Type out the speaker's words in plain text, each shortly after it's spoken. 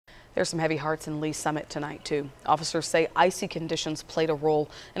There's some heavy hearts in Lee Summit tonight, too. Officers say icy conditions played a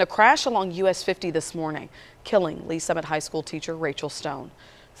role in a crash along US 50 this morning, killing Lee Summit High School teacher Rachel Stone.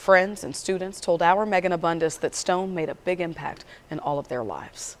 Friends and students told our Megan Abundis that Stone made a big impact in all of their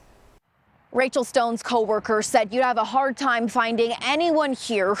lives. Rachel Stone's coworkers said you'd have a hard time finding anyone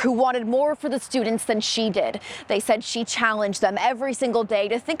here who wanted more for the students than she did. They said she challenged them every single day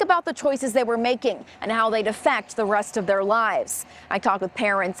to think about the choices they were making and how they'd affect the rest of their lives. I talked with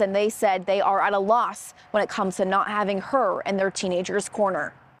parents and they said they are at a loss when it comes to not having her in their teenager's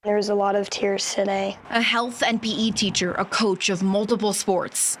corner. There was a lot of tears today. A health and PE teacher, a coach of multiple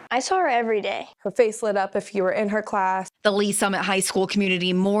sports. I saw her every day. Her face lit up if you were in her class. The Lee Summit High School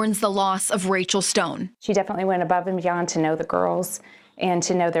community mourns the loss of Rachel Stone. She definitely went above and beyond to know the girls and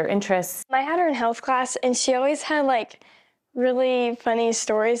to know their interests. I had her in health class and she always had really funny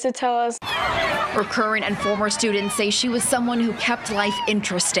stories to tell us. Her current and former students say she was someone who kept life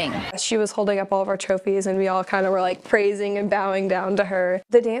interesting. She was holding up all of our trophies and we all kind of were praising and bowing down to her.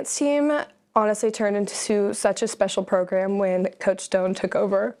 The dance team honestly turned into such a special program when Coach Stone took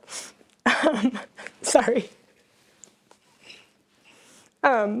over. Sorry.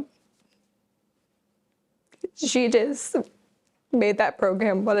 She just made that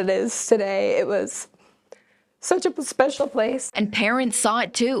program what it is today. It was such a special place. And parents saw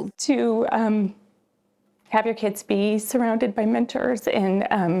it too. To have your kids be surrounded by mentors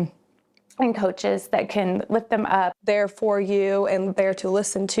and coaches that can lift them up. There for you and there to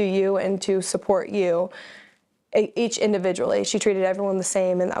listen to you and to support you, each individually. She treated everyone the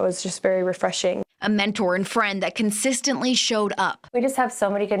same, and that was just very refreshing. A mentor and friend that consistently showed up. We just have so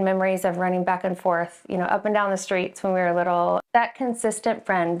many good memories of running back and forth, up and down the streets when we were little. That consistent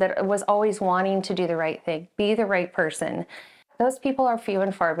friend that was always wanting to do the right thing, be the right person. Those people are few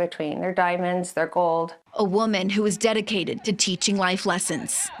and far between. They're diamonds, they're gold. A woman who is dedicated to teaching life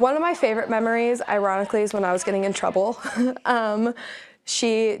lessons. One of my favorite memories, ironically, is when I was getting in trouble.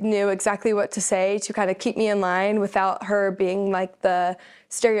 She knew exactly what to say to kind of keep me in line without her being the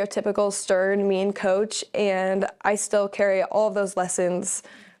stereotypical stern, mean coach. And I still carry all of those lessons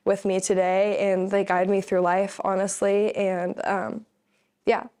with me today, and they guide me through life, honestly. And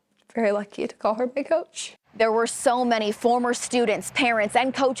yeah, very lucky to call her my coach. There were so many former students, parents,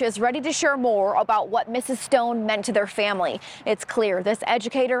 and coaches ready to share more about what Mrs. Stone meant to their family. It's clear this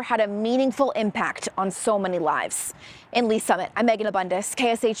educator had a meaningful impact on so many lives. In Lee Summit, I'm Megan Abundis,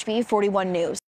 KSHB 41 News.